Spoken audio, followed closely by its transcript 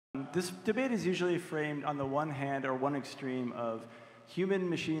This debate is usually framed on the one hand or one extreme of human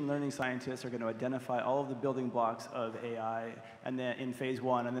machine learning scientists are going to identify all of the building blocks of AI and then in phase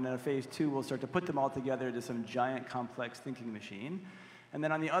one, and then in phase two, we'll start to put them all together into some giant complex thinking machine. And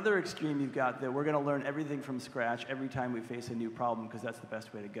then on the other extreme, you've got that we're going to learn everything from scratch every time we face a new problem, because that's the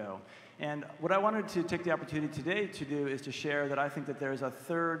best way to go. And what I wanted to take the opportunity today to do is to share that I think that there's a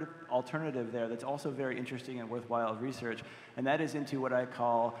third alternative there that's also very interesting and worthwhile research, and that is into what I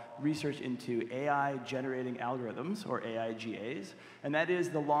call research into AI generating algorithms, or AIGAs. And that is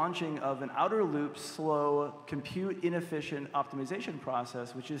the launching of an outer loop, slow, compute inefficient optimization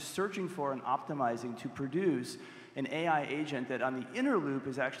process, which is searching for and optimizing to produce an AI agent that on the inner loop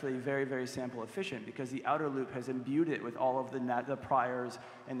is actually very, very sample efficient, because the outer loop has imbued it with all of the priors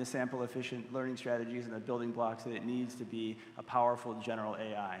and the sample efficient learning strategies and the building blocks that it needs to be a powerful general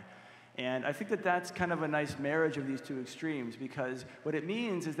AI. And I think that that's kind of a nice marriage of these two extremes, because what it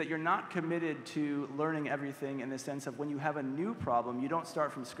means is that you're not committed to learning everything in the sense of when you have a new problem, you don't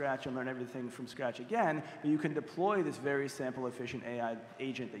start from scratch and learn everything from scratch again, but you can deploy this very sample-efficient AI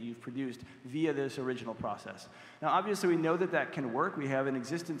agent that you've produced via this original process. Now, obviously, we know that that can work. We have an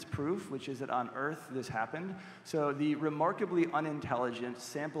existence proof, which is that on Earth this happened. So the remarkably unintelligent,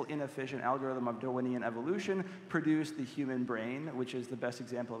 sample-inefficient algorithm of Darwinian evolution produced the human brain, which is the best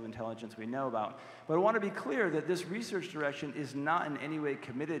example of intelligence we know about. But I want to be clear that this research direction is not in any way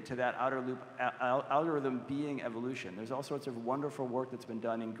committed to that outer loop algorithm being evolution. There's all sorts of wonderful work that's been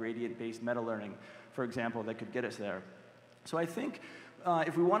done in gradient-based meta-learning, for example, that could get us there. So I think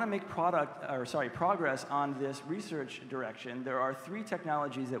if we want to make progress on this research direction, there are three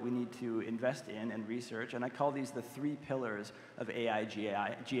technologies that we need to invest in and research, and I call these the three pillars of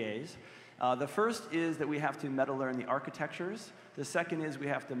AIGAs. The first is that we have to meta-learn the architectures. The second is we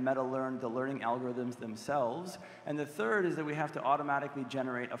have to meta-learn the learning algorithms themselves. And the third is that we have to automatically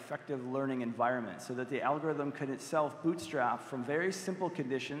generate effective learning environments so that the algorithm can itself bootstrap from very simple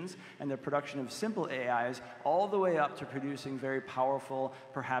conditions and the production of simple AIs all the way up to producing very powerful,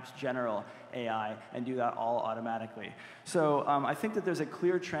 perhaps general AI, and do that all automatically. So I think that there's a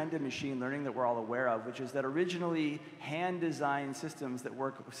clear trend in machine learning that we're all aware of, which is that originally hand-designed systems that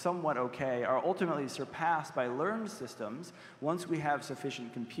work somewhat okay are ultimately surpassed by learned systems once we have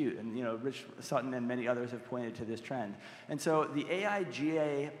sufficient compute. And Rich Sutton and many others have pointed to this trend. And so the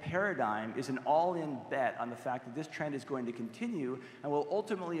AIGA paradigm is an all-in bet on the fact that this trend is going to continue and will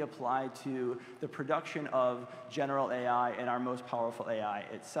ultimately apply to the production of general AI and our most powerful AI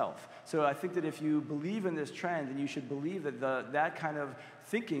itself. So I think that if you believe in this trend, then you should believe that that kind of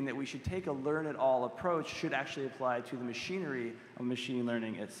thinking that we should take a learn-it-all approach should actually apply to the machinery of machine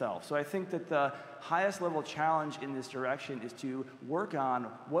learning itself. So I think that the highest level challenge in this direction is to work on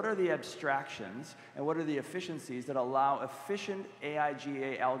what are the abstractions and what are the efficiencies that allow efficient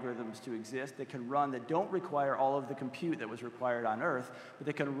AIGA algorithms to exist that can run, that don't require all of the compute that was required on Earth, but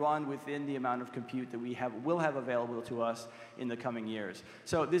that can run within the amount of compute that we will have available to us in the coming years.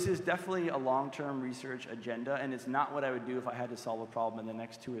 So this is definitely a long-term research agenda, and it's not what I would do if I had to solve a problem in the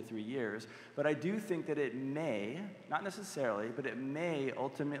next 2 or 3 years. But I do think that it may, not necessarily, but it may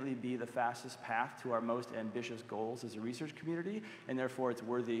ultimately be the fastest path to our most ambitious goals as a research community, and therefore it's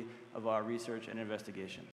worthy of our research and investigation.